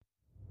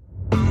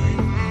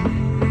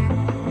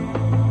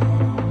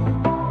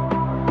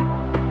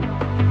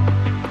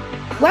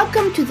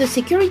Welcome to the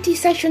Security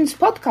Sessions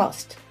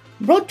podcast,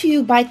 brought to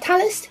you by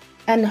Thales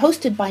and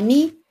hosted by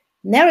me,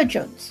 Nera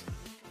Jones.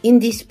 In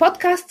this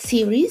podcast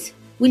series,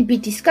 we'll be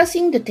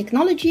discussing the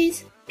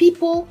technologies,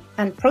 people,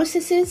 and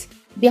processes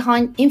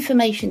behind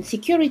information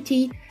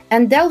security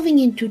and delving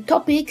into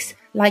topics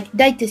like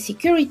data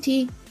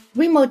security,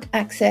 remote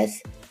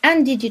access,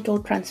 and digital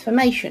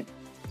transformation.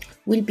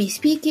 We'll be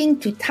speaking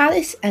to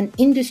Thales and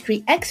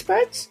industry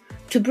experts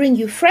to bring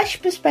you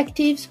fresh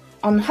perspectives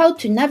on how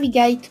to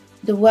navigate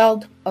the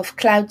world of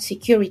cloud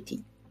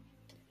security.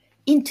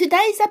 In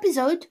today's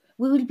episode,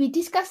 we will be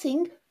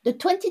discussing the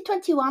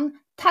 2021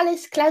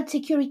 Thales Cloud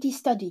Security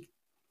Study.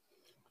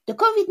 The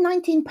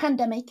COVID-19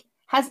 pandemic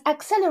has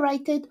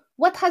accelerated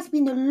what has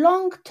been a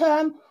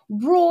long-term,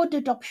 broad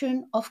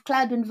adoption of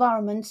cloud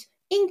environments,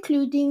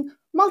 including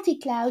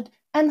multi-cloud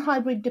and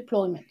hybrid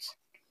deployments.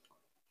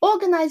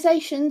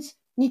 Organizations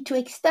need to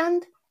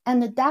extend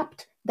and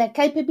adapt their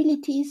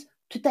capabilities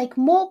to take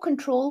more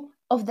control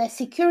of their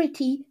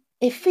security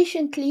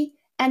efficiently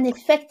and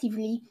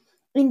effectively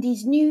in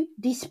these new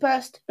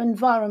dispersed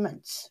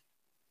environments.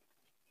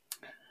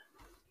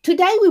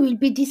 Today we will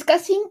be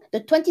discussing the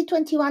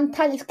 2021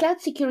 Thales Cloud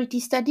Security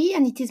Study,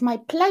 and it is my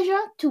pleasure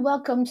to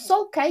welcome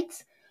Saul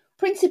Cates,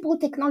 Principal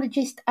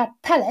Technologist at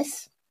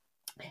Thales,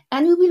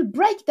 and we will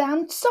break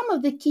down some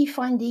of the key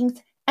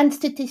findings and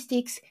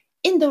statistics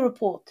in the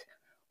report.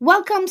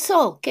 Welcome,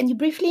 Saul. Can you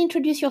briefly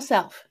introduce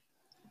yourself?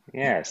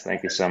 Yes,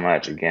 thank you so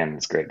much. Again,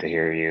 it's great to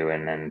hear you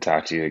and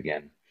talk to you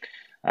again.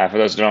 For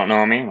those who don't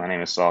know me, my name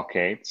is Saul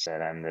Cates,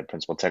 and I'm the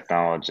principal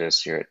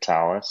technologist here at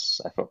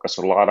Thales. I focus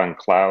a lot on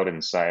cloud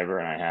and cyber,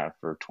 and I have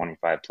for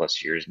 25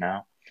 plus years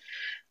now.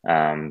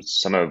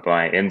 Some of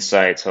my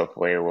insights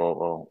hopefully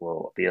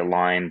will be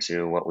aligned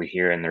to what we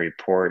hear in the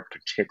report,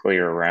 particularly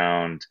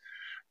around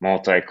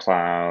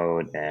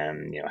multi-cloud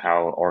and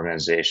how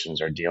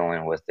organizations are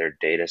dealing with their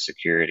data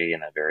security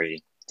in a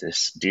very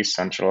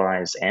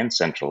decentralized and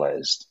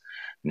centralized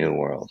new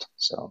world.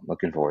 So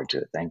looking forward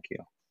to it. Thank you.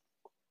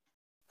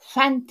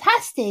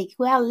 Fantastic.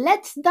 Well,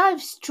 let's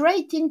dive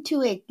straight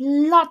into it.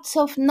 Lots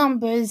of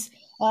numbers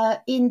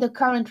in the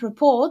current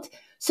report.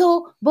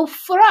 But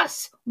for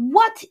us,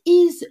 what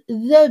is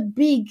the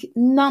big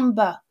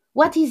number?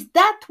 What is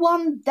that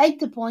one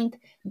data point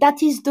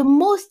that is the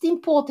most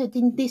important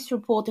in this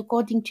report,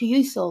 according to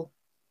you, Saul?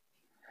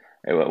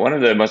 One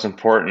of the most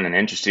important and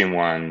interesting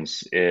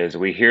ones is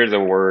we hear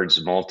the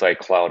words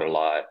multi-cloud a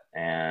lot.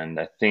 And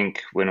I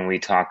think when we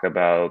talk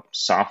about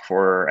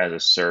software as a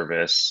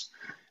service,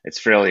 it's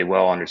fairly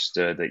well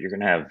understood that you're going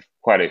to have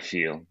quite a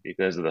few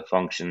because of the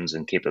functions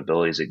and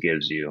capabilities it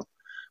gives you.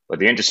 But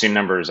the interesting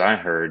numbers I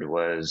heard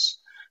was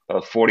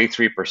about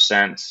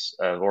 43%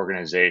 of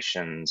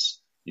organizations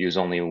use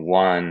only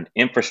one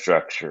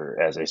infrastructure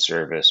as a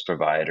service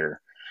provider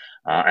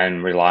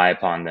and rely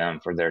upon them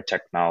for their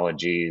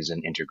technologies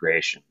and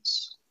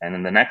integrations. And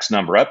then the next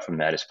number up from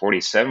that is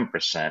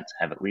 47%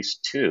 have at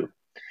least two.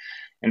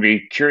 And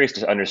be curious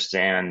to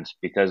understand,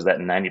 because that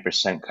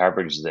 90%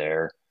 coverage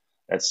there,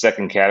 that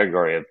second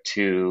category of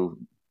two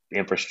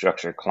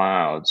infrastructure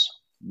clouds,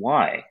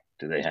 why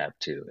do they have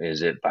two?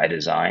 Is it by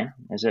design?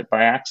 Is it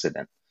by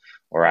accident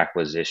or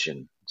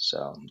acquisition?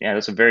 So yeah,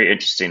 that's very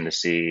interesting to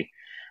see.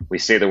 We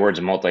say the words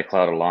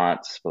multi-cloud a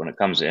lot, but when it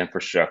comes to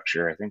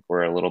infrastructure, I think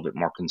we're a little bit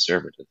more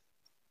conservative.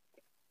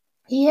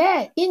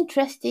 Yeah,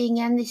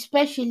 interesting, and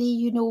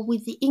especially,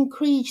 with the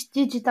increased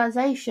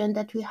digitization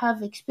that we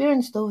have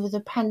experienced over the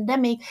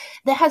pandemic,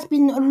 there has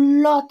been a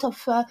lot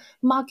of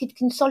market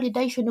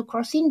consolidation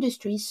across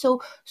industries.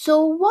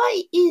 So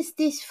why is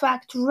this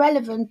fact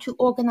relevant to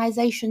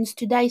organizations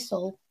today,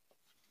 Saul?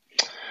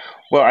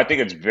 Well, I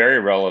think it's very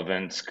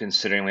relevant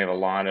considering we have a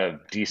lot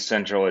of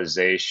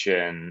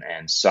decentralization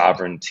and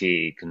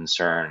sovereignty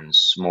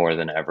concerns more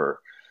than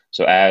ever.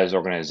 So as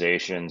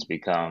organizations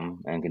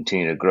become and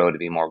continue to grow to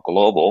be more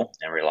global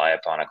and rely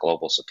upon a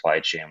global supply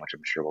chain, which I'm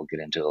sure we'll get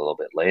into a little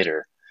bit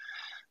later,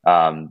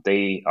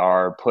 they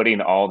are putting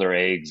all their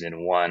eggs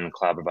in one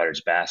cloud provider's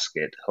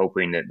basket,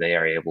 hoping that they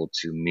are able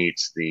to meet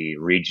the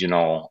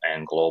regional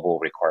and global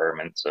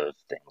requirements of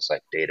things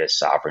like data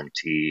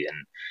sovereignty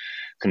and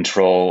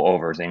control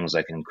over things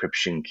like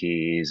encryption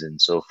keys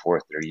and so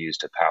forth that are used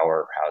to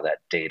power how that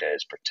data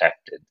is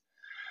protected.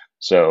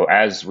 So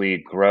as we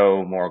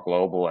grow more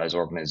global as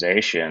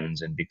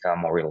organizations and become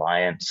more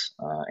reliant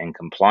and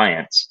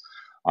compliant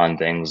on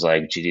things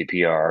like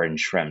GDPR and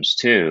Schrems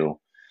 2,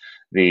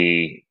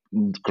 the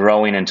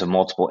growing into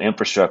multiple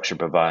infrastructure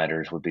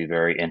providers would be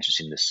very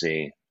interesting to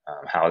see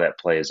how that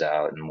plays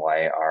out and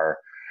why our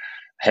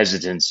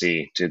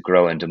hesitancy to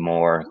grow into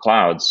more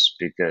clouds.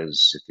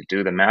 Because if you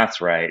do the math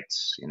right,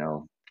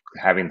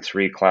 having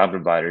three cloud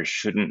providers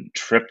shouldn't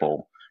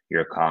triple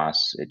your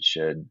costs. It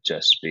should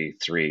just be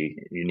three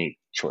unique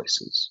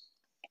choices.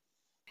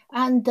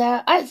 And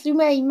as you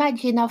may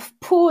imagine, I've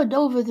pored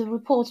over the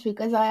reports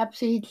because I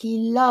absolutely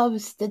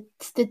love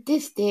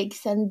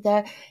statistics and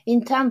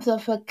in terms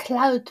of a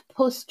cloud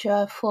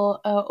posture for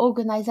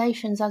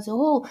organizations as a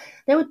whole.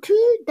 There were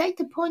two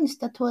data points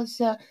that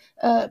was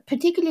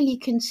particularly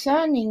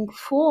concerning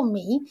for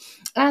me.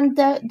 And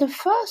the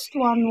first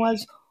one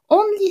was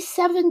only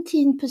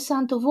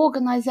 17% of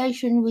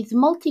organizations with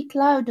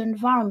multi-cloud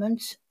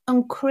environments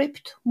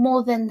encrypt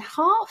more than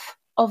half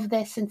of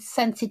their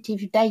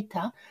sensitive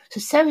data. So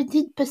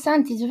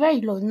 17% is a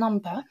very low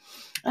number.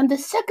 And the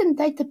second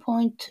data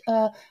point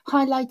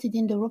highlighted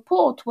in the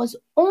report was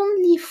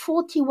only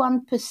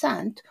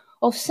 41%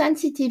 of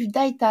sensitive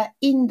data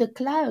in the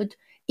cloud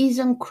is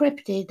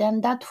encrypted,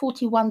 and that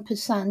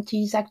 41%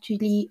 is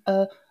actually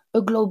a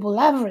global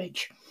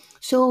average.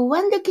 So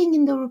when looking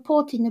in the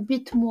report in a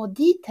bit more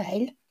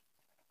detail,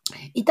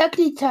 it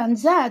actually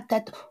turns out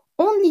that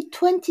only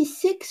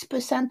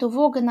 26% of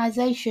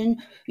organizations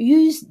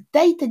use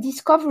data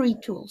discovery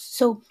tools.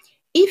 So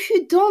if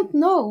you don't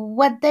know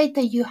what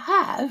data you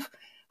have,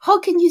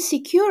 how can you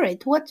secure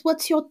it?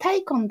 What's your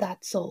take on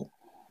that, Saul?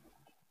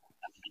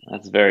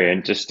 That's very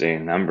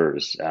interesting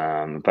numbers.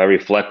 If I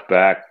reflect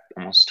back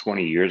almost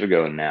 20 years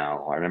ago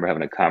now, I remember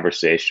having a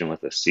conversation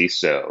with a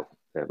CISO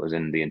that was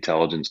in the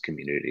intelligence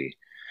community.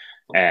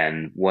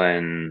 And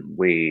when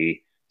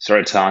we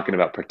started talking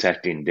about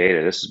protecting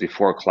data, this is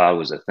before cloud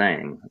was a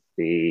thing.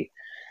 The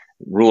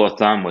rule of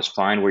thumb was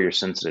find where your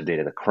sensitive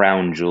data, the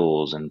crown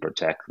jewels, and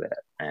protect that.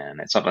 And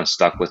it's something that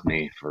stuck with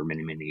me for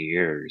many, many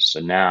years. So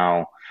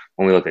now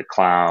when we look at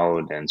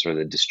cloud and sort of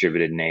the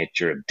distributed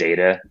nature of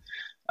data,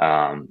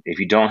 if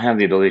you don't have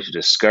the ability to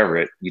discover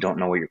it, you don't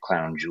know where your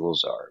crown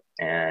jewels are.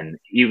 And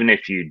even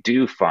if you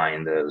do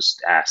find those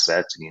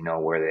assets and you know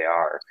where they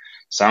are,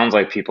 sounds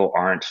like people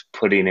aren't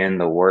putting in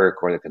the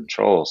work or the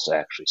controls to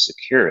actually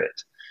secure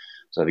it.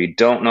 So if you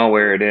don't know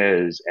where it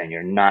is and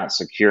you're not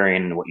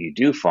securing what you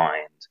do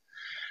find,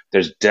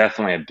 there's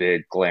definitely a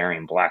big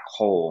glaring black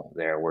hole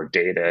there where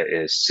data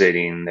is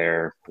sitting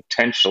there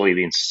potentially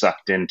being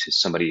sucked into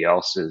somebody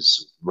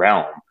else's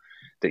realm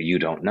that you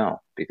don't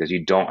know because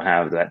you don't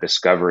have that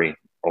discovery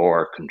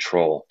or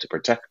control to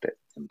protect it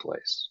in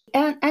place.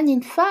 And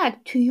in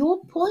fact, to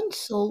your point,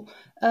 Saul,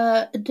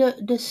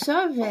 the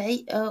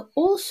survey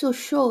also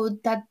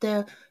showed that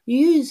the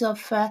use of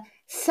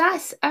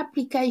SaaS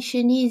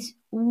application is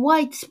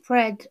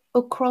widespread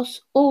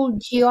across all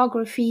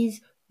geographies,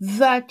 Yeah.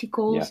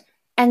 verticals,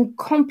 and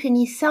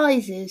company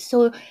sizes.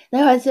 So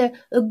there was a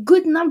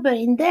good number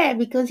in there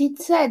because it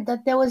said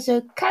that there was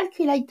a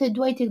calculated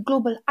weighted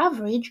global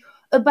average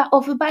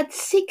of about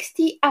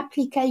 60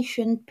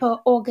 application per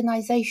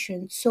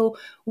organization. So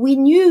we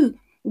knew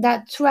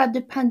that throughout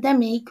the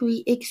pandemic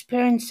we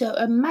experienced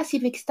a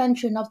massive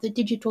extension of the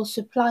digital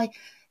supply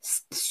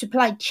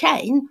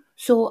chain.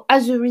 So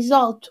as a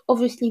result,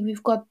 obviously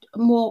we've got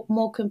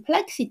more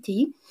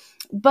complexity,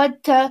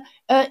 but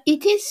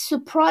it is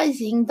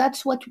surprising.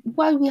 That's what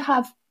while we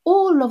have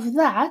all of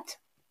that,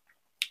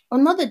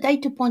 another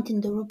data point in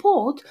the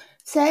report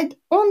said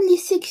only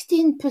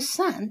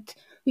 16%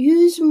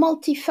 use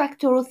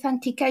multi-factor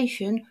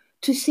authentication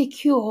to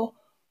secure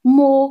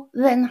more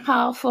than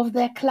half of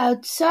their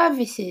cloud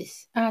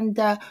services. And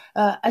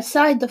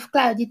aside of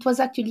cloud, it was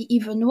actually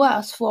even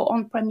worse for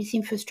on-premise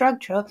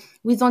infrastructure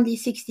with only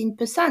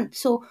 16%.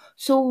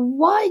 So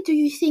why do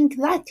you think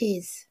that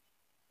is?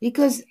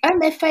 Because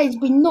MFA has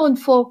been known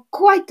for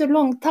quite a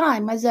long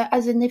time as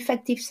an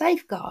effective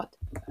safeguard.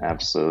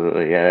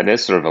 Absolutely. Yeah, it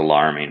is sort of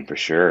alarming for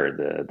sure.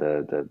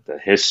 The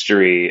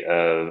history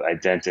of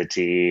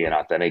identity and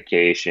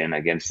authentication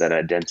against that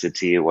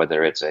identity,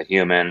 whether it's a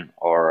human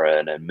or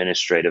an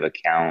administrative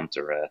account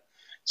or a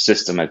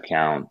system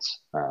account,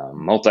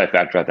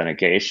 multi-factor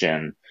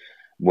authentication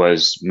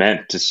was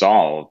meant to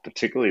solve,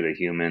 particularly the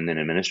human and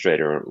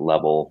administrator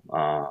level,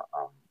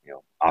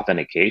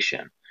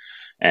 authentication.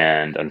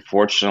 And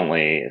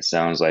unfortunately, it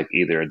sounds like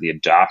either the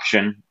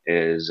adoption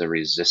is a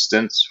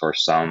resistance for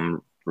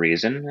some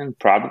reason, and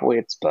probably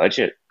it's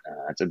budget.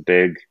 It's a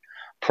big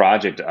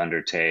project to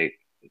undertake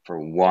for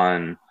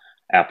one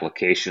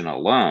application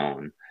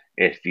alone.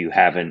 If you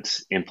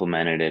haven't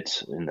implemented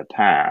it in the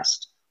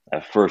past, a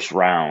first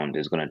round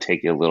is going to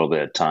take you a little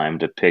bit of time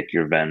to pick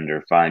your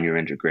vendor, find your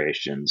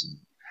integrations, and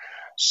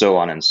so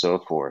on and so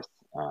forth.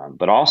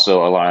 But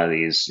also, a lot of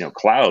these,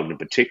 cloud in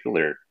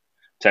particular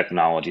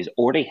technologies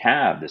already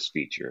have this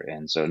feature,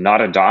 and so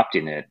not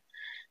adopting it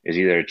is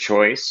either a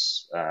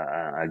choice,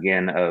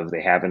 again, of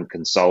they haven't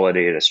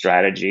consolidated a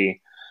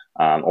strategy,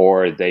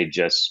 or they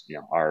just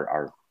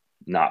are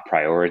not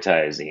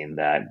prioritizing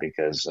that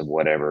because of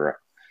whatever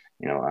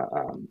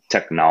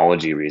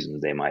technology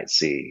reasons they might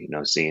see.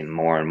 Seeing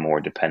more and more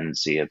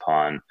dependency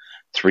upon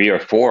 3 or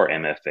 4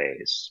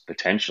 MFAs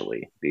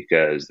potentially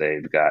because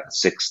they've got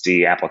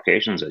 60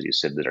 applications, as you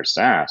said, that are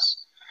SaaS.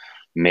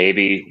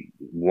 Maybe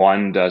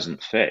one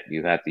doesn't fit.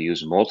 You have to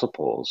use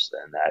multiples,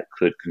 and that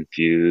could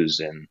confuse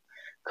and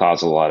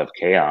cause a lot of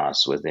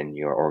chaos within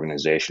your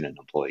organization and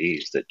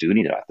employees that do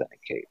need to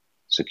authenticate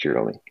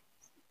securely.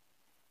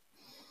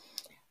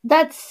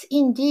 That's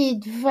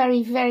indeed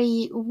very,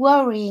 very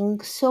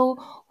worrying. So,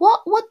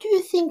 what do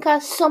you think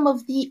are some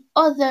of the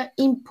other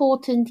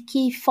important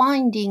key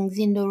findings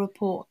in the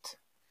report?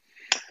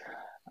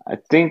 I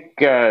think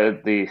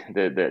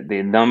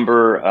the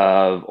number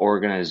of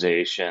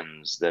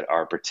organizations that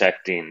are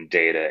protecting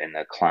data in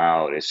the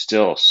cloud is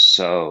still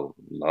so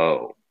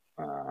low.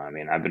 I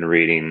mean, I've been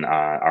reading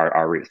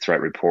our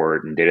threat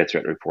report and data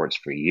threat reports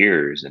for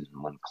years, and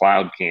when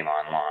cloud came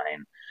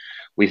online,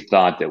 we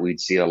thought that we'd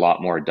see a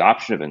lot more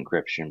adoption of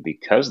encryption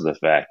because of the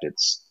fact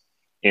it's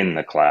in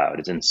the cloud,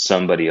 it's in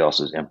somebody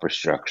else's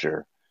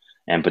infrastructure,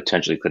 and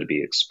potentially could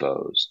be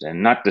exposed.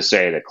 And not to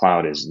say that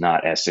cloud is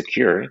not as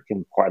secure, it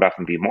can quite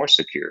often be more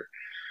secure.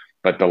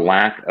 But the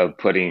lack of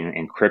putting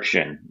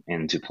encryption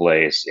into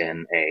place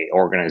in a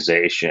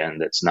organization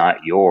that's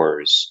not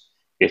yours,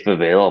 if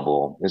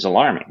available, is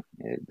alarming.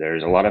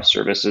 There's a lot of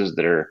services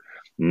that are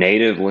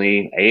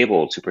natively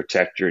able to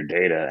protect your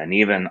data and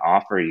even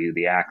offer you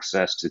the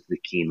access to the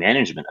key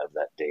management of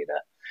that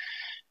data.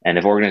 And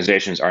if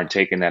organizations aren't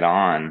taking that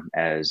on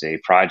as a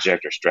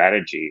project or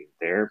strategy,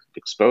 they're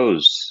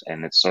exposed.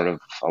 And it's sort of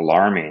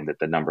alarming that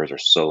the numbers are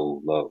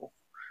so low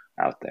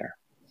out there.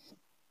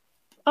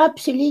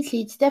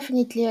 Absolutely, it's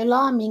definitely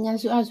alarming.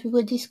 As we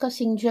were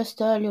discussing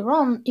just earlier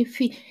on,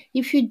 if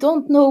you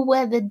don't know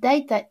where the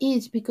data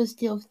is because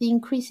of the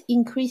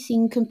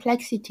increasing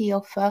complexity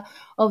of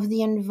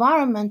the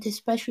environment,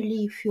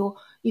 especially if you're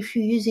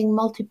using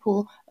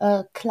multiple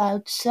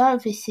cloud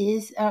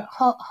services,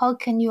 how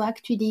can you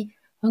actually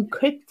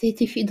encrypt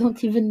it if you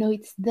don't even know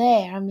it's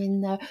there? I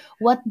mean,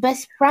 what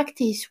best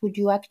practice would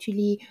you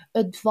actually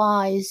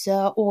advise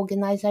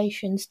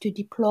organizations to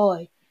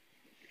deploy?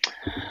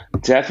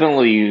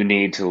 Definitely, you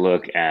need to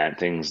look at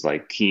things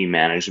like key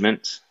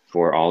management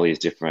for all these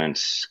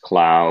different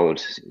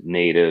cloud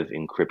native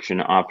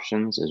encryption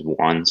options is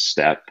one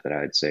step that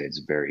I'd say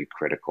is very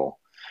critical.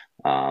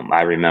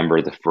 I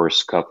remember the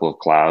first couple of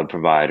cloud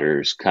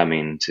providers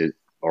coming to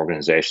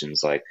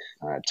organizations like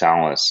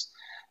Thales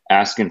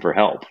asking for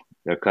help.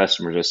 Their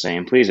customers are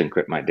saying, please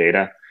encrypt my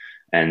data.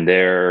 And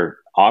their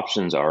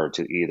options are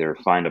to either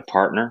find a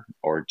partner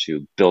or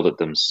to build it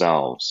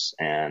themselves.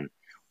 And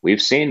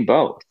we've seen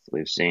both.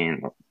 We've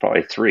seen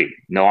probably three: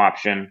 no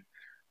option,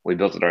 we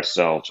built it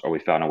ourselves, or we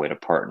found a way to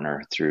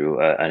partner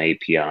through an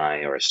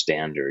API or a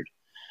standard.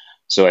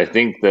 So I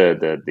think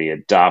the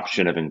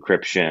adoption of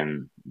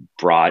encryption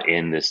brought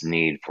in this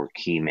need for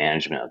key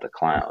management of the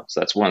cloud. So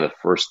that's one of the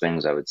first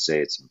things I would say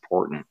it's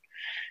important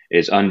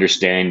is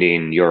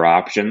understanding your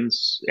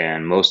options,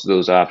 and most of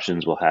those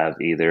options will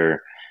have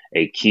either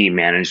a key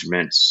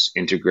management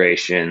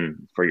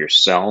integration for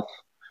yourself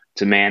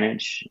to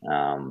manage,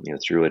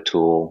 through a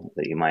tool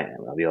that you might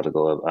be able to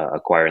go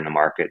acquire in the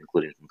market,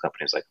 including from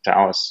companies like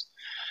Thales,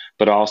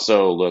 but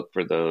also look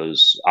for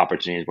those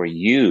opportunities where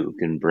you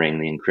can bring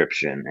the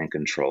encryption and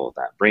control of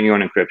that. Bring your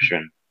own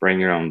encryption, bring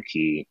your own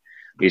key.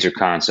 These are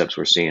concepts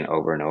we're seeing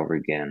over and over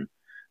again.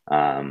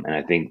 And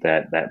I think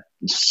that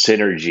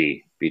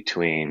synergy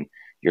between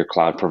your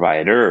cloud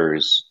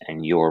providers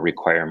and your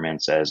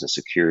requirements as a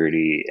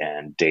security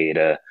and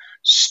data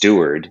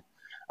steward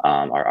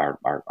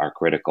are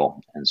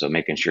critical. And so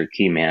making sure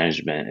key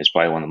management is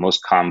probably one of the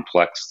most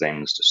complex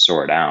things to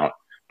sort out,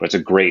 but it's a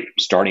great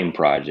starting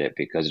project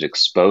because it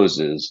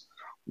exposes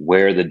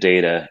where the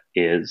data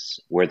is,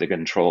 where the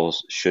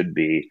controls should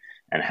be,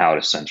 and how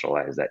to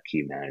centralize that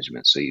key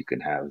management so you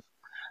can have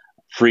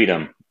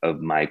freedom of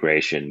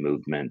migration,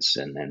 movements,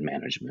 and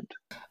management.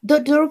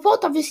 The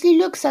report obviously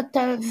looks at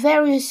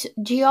various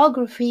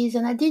geographies,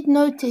 and I did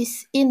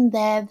notice in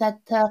there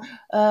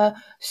that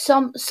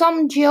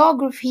some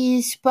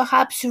geographies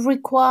perhaps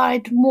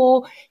required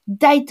more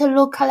data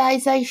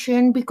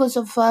localization because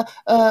of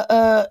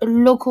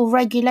local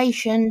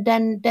regulation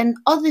than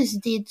others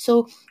did.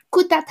 So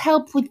could that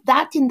help with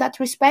that in that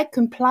respect,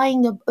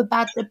 complying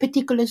about a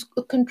particular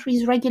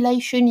country's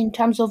regulation in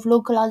terms of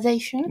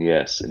localization?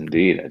 Yes,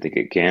 indeed. I think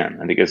it can.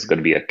 I think it's going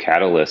to be a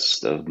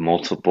catalyst of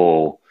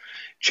multiple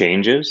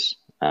changes.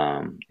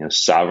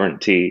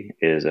 Sovereignty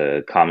is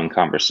a common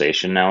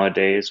conversation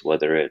nowadays,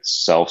 whether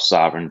it's self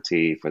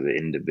sovereignty for the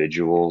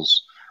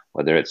individuals,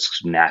 whether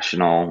it's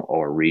national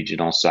or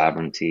regional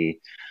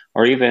sovereignty,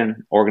 or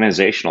even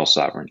organizational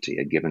sovereignty,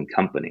 a given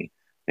company,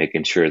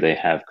 making sure they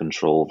have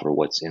control over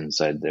what's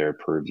inside their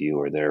purview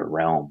or their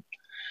realm.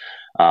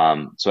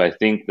 So I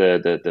think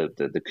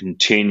the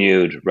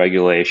continued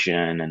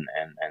regulation and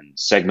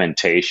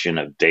segmentation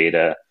of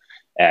data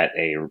at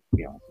a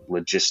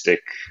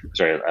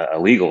a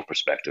legal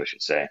perspective, I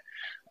should say,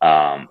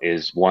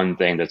 is one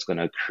thing that's going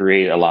to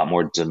create a lot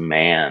more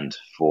demand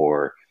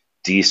for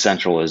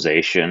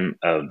decentralization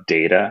of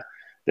data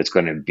that's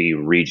going to be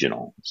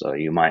regional. So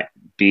you might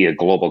be a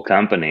global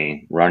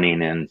company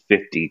running in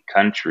 50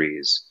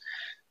 countries.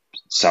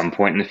 Some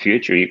point in the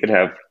future, you could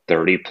have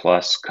 30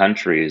 plus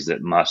countries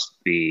that must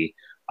be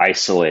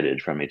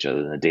isolated from each other.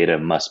 And the data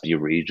must be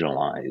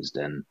regionalized,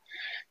 and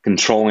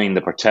controlling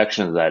the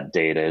protection of that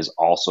data is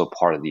also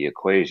part of the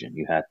equation.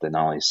 You have to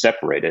not only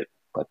separate it,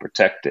 but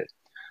protect it.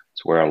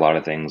 It's where a lot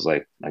of things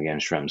like, again,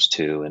 Schrems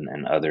 2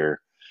 and other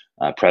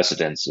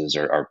precedences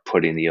are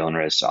putting the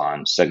onus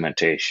on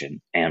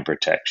segmentation and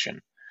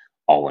protection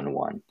all in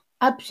one.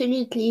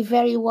 Absolutely,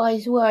 very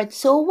wise words.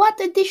 So, what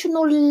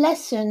additional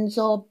lessons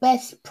or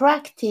best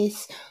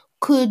practice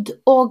could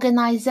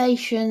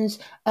organizations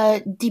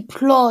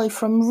deploy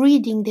from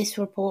reading this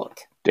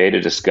report?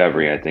 Data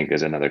discovery, I think,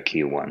 is another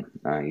key one.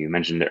 You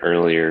mentioned it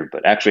earlier,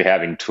 but actually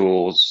having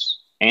tools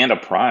and a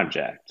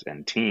project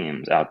and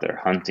teams out there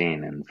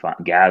hunting and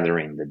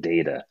gathering the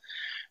data,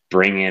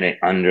 bringing it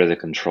under the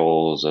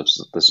controls of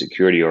the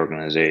security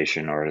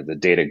organization or the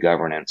data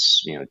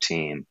governance,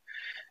 team.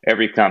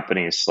 Every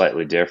company is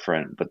slightly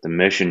different, but the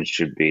mission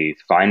should be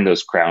find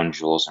those crown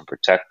jewels and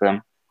protect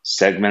them,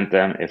 segment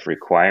them if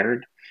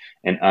required,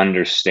 and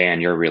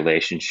understand your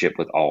relationship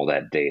with all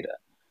that data.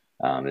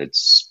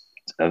 It's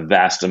a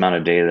vast amount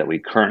of data that we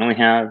currently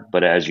have,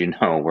 but as you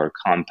know, we're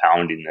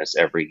compounding this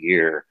every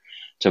year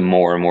to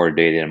more and more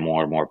data in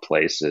more and more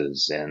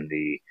places, and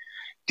the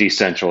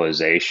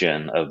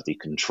decentralization of the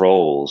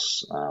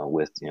controls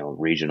with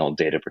regional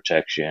data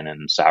protection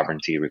and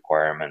sovereignty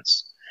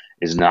requirements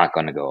is not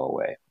going to go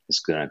away.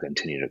 It's going to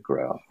continue to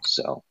grow.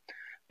 So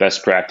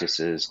best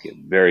practices, get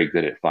very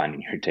good at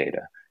finding your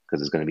data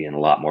because it's going to be in a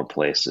lot more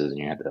places and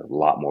you have a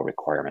lot more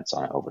requirements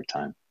on it over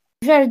time.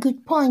 Very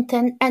good point.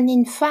 And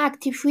in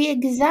fact, if we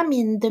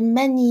examine the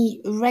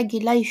many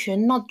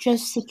regulations, not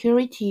just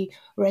security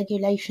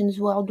regulations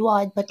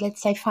worldwide, but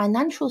let's say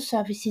financial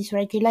services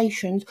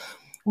regulations,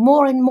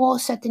 more and more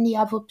certainly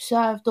I've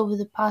observed over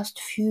the past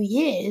few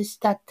years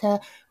that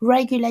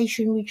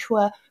regulation which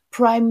were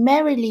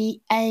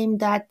primarily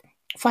aimed at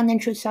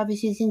financial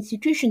services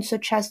institutions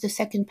such as the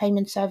Second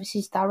Payment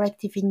Services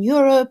Directive in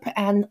Europe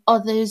and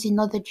others in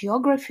other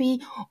geography,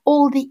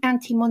 all the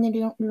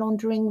anti-money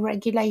laundering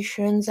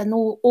regulations and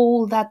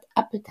all that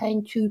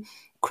appertain to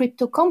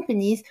crypto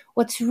companies.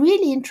 What's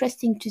really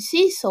interesting to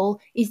see,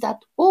 Saul, is that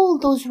all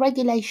those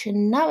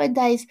regulations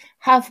nowadays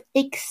have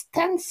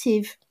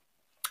extensive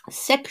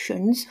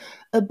sections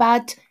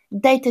about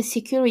data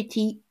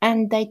security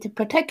and data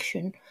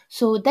protection.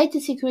 So data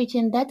security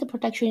and data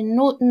protection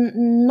not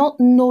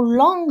no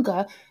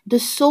longer the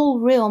sole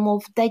realm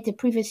of data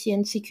privacy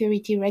and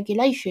security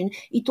regulation.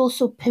 It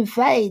also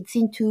pervades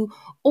into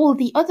all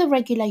the other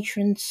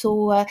regulations.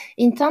 So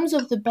in terms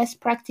of the best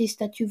practice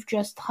that you've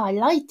just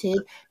highlighted,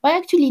 by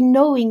actually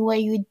knowing where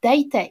your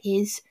data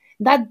is,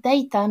 that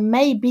data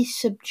may be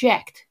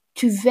subject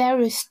to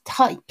various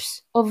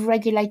types of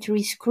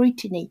regulatory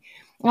scrutiny.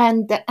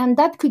 And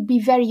that could be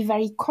very,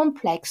 very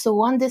complex.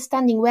 So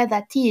understanding where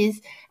that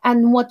is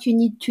and what you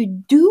need to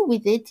do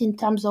with it in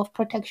terms of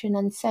protection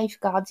and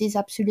safeguards is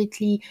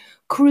absolutely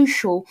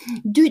crucial.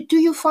 Do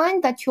you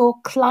find that your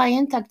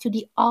client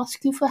actually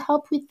ask you for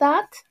help with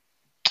that?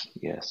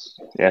 Yes,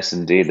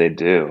 indeed they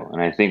do. And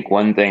I think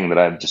one thing that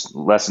I've just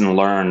lesson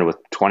learned with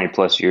 20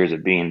 plus years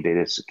of being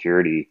data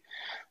security,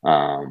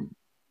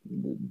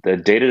 the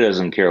data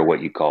doesn't care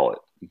what you call it.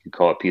 You can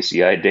call it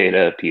PCI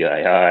data,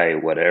 PII,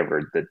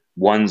 whatever. The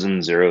ones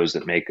and zeros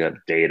that make up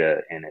data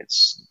in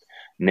its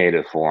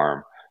native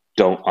form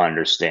don't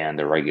understand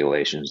the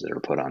regulations that are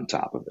put on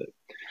top of it.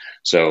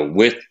 So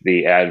with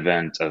the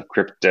advent of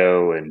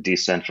crypto and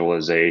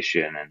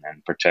decentralization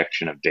and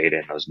protection of data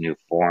in those new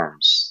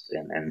forms,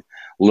 and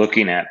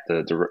looking at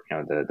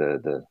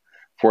the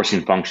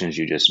forcing functions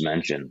you just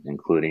mentioned,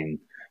 including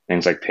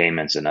things like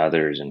payments and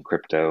others and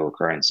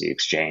cryptocurrency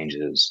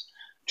exchanges,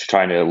 to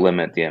try to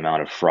limit the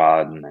amount of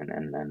fraud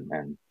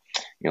and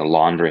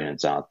laundering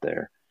that's out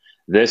there.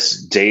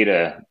 This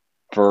data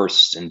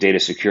first and data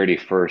security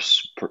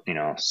first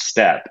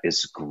step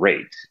is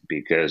great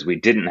because we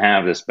didn't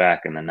have this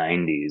back in the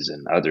 90s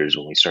and others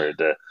when we started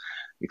to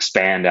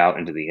expand out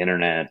into the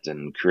internet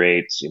and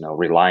create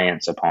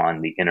reliance upon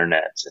the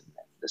internet and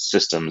the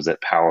systems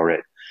that power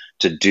it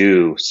to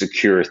do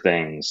secure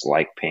things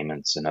like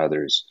payments and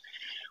others.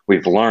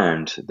 We've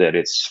learned that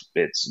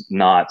it's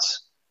not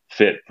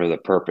fit for the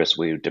purpose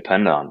we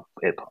depend on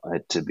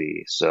it to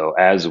be. So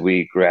as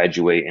we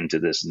graduate into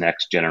this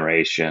next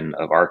generation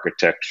of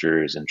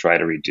architectures and try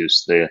to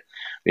reduce the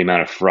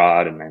amount of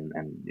fraud and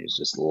there's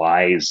just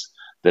lies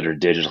that are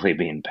digitally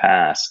being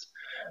passed,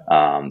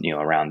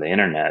 around the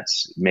internet,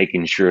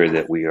 making sure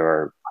that we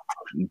are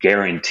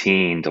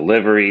guaranteeing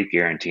delivery,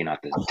 guaranteeing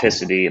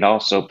authenticity, and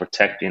also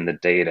protecting the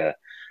data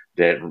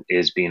that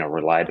is being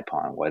relied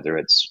upon, whether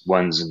it's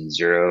ones and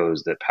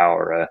zeros that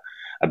power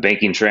a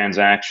banking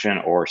transaction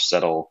or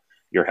settle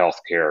your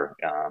healthcare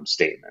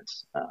statement.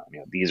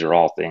 These are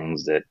all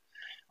things that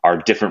are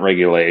different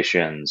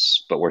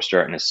regulations, but we're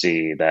starting to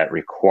see that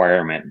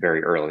requirement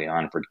very early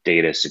on for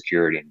data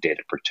security and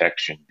data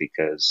protection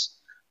because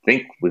I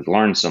think we've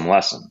learned some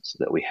lessons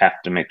that we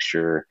have to make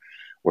sure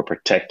we're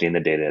protecting the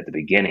data at the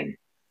beginning,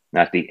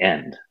 not the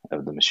end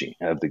of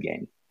the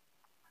game.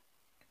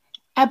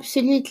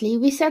 Absolutely.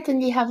 We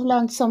certainly have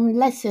learned some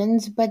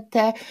lessons, but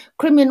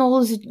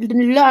criminals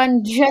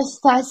learn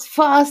just as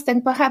fast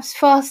and perhaps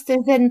faster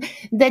than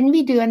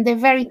we do, and they're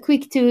very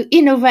quick to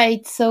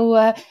innovate.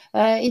 So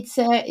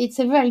it's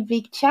a very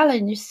big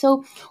challenge.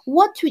 So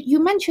you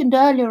mentioned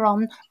earlier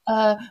on,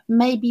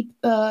 maybe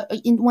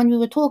when we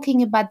were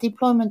talking about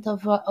deployment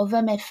of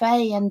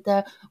MFA, and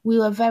we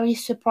were very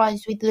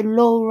surprised with the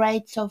low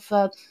rates of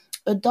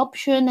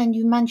adoption, and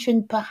you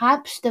mentioned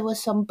perhaps there were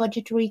some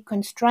budgetary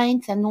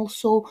constraints and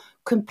also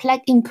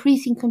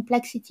increasing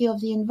complexity of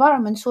the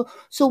environment. So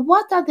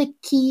what are the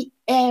key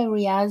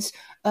areas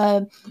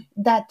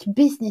that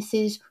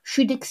businesses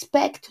should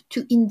expect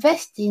to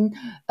invest in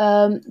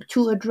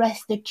to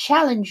address the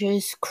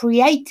challenges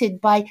created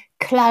by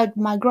cloud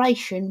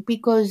migration?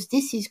 Because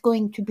this is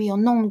going to be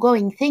an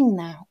ongoing thing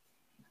now.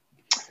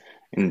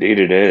 Indeed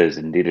it is.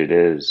 Indeed it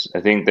is.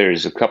 I think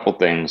there's a couple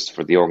things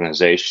for the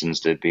organizations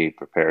to be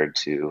prepared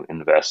to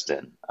invest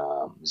in.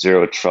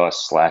 Zero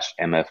Trust /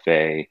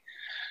 MFA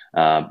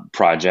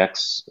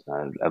projects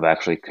of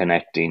actually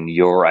connecting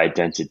your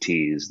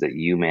identities that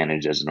you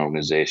manage as an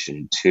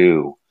organization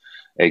to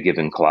a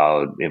given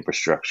cloud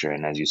infrastructure.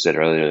 And as you said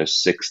earlier,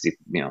 there's 60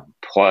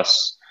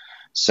 plus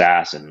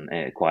SaaS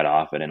and quite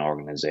often in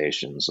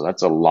organizations. So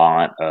that's a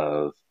lot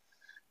of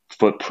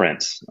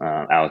footprints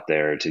out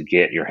there to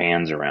get your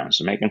hands around.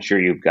 So making sure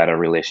you've got a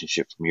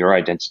relationship from your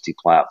identity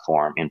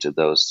platform into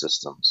those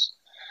systems.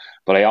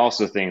 But I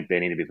also think they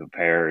need to be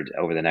prepared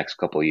over the next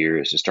couple of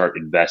years to start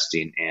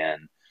investing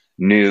in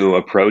new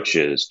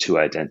approaches to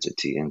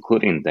identity,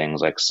 including things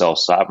like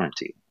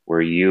self-sovereignty,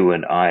 where you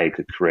and I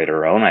could create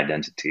our own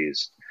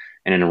identities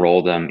and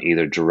enroll them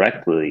either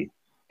directly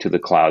to the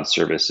cloud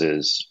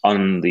services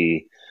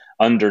underneath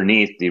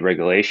the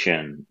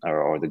regulation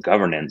or the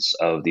governance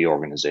of the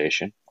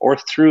organization or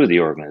through the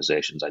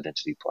organization's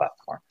identity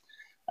platform.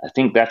 I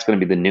think that's going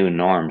to be the new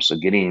norm. So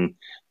getting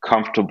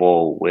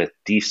comfortable with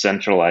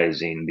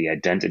decentralizing the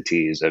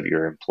identities of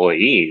your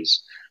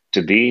employees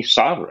to be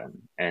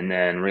sovereign, and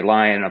then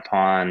relying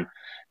upon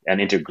an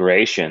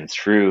integration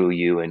through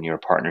you and your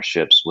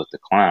partnerships with the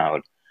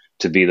cloud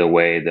to be the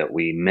way that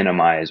we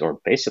minimize or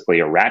basically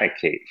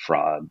eradicate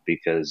fraud,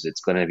 because it's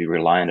going to be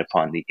reliant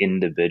upon the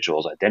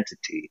individual's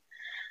identity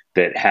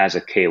that has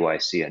a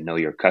KYC, a know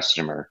your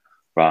customer,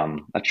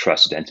 from a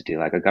trusted entity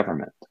like a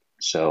government.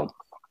 So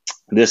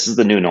this is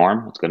the new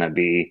norm. It's going to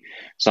be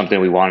something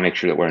we want to make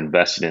sure that we're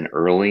invested in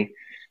early,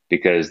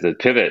 because the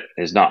pivot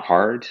is not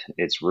hard.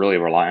 It's really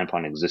reliant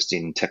upon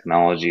existing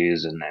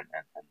technologies and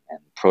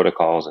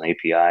protocols and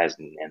APIs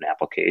and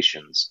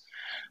applications.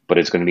 But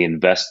it's going to be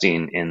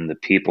investing in the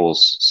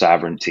people's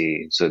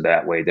sovereignty, so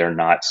that way they're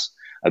not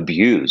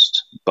abused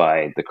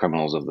by the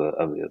criminals of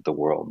the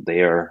world.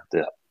 They are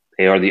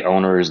the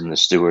owners and the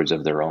stewards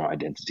of their own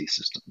identity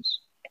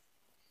systems.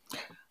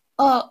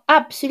 Oh,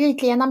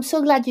 absolutely. And I'm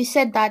so glad you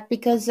said that,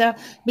 because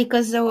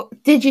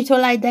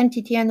digital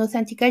identity and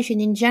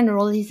authentication in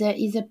general is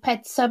a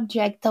pet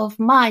subject of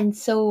mine.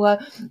 So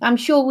I'm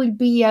sure we'll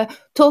be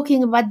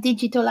talking about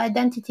digital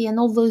identity and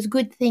all those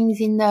good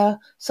things in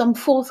some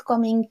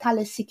forthcoming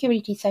Thales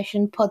Security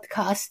Session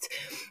podcast.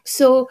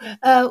 So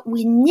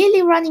we're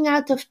nearly running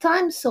out of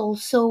time, Saul.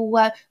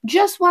 So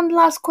just one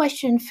last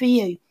question for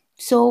you.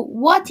 So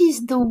what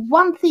is the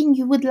one thing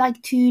you would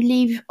like to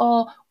leave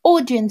our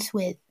audience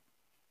with?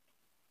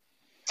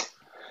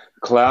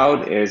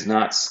 Cloud is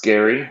not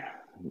scary.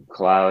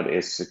 Cloud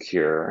is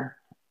secure.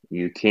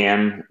 You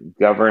can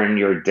govern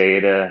your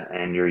data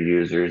and your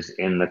users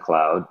in the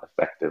cloud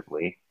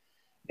effectively.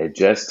 It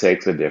just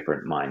takes a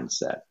different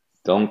mindset.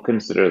 Don't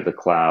consider the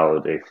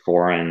cloud a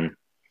foreign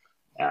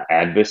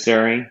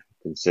adversary.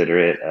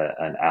 Consider it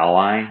an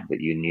ally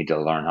that you need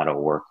to learn how to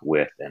work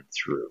with and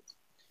through.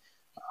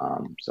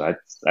 So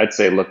I'd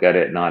say look at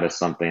it not as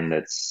something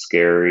that's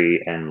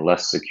scary and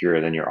less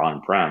secure than your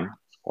on-prem.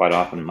 It's quite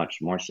often much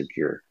more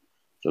secure.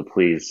 So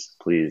please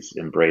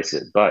embrace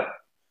it, but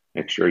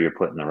make sure you're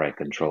putting the right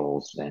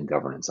controls and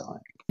governance on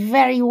it.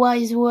 Very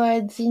wise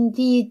words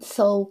indeed.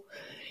 So,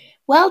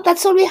 well,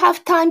 that's all we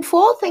have time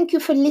for. Thank you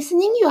for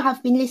listening. You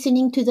have been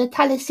listening to the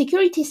Thales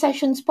Security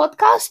Sessions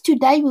podcast.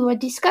 Today we were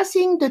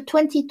discussing the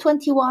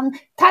 2021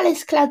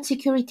 Thales Cloud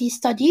Security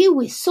Study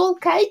with Saul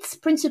Cates,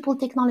 Principal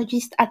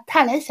Technologist at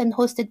Thales, and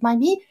hosted by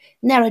me,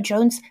 Nera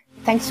Jones.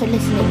 Thanks for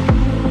listening.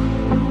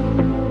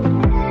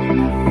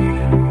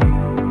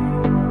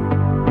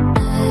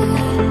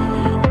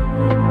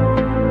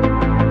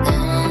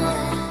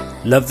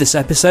 Love this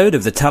episode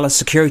of the Thales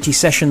Security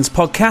Sessions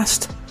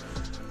podcast?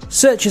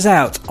 Search us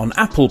out on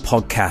Apple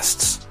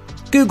Podcasts,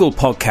 Google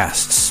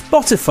Podcasts,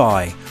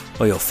 Spotify,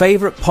 or your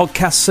favourite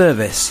podcast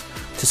service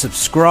to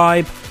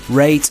subscribe,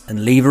 rate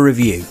and leave a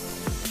review.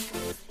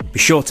 Be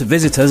sure to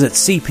visit us at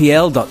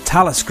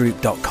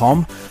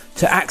cpl.thalesgroup.com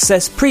to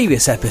access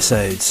previous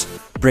episodes,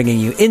 bringing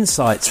you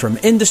insights from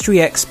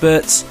industry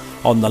experts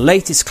on the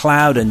latest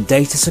cloud and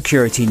data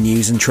security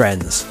news and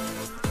trends.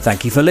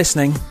 Thank you for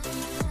listening.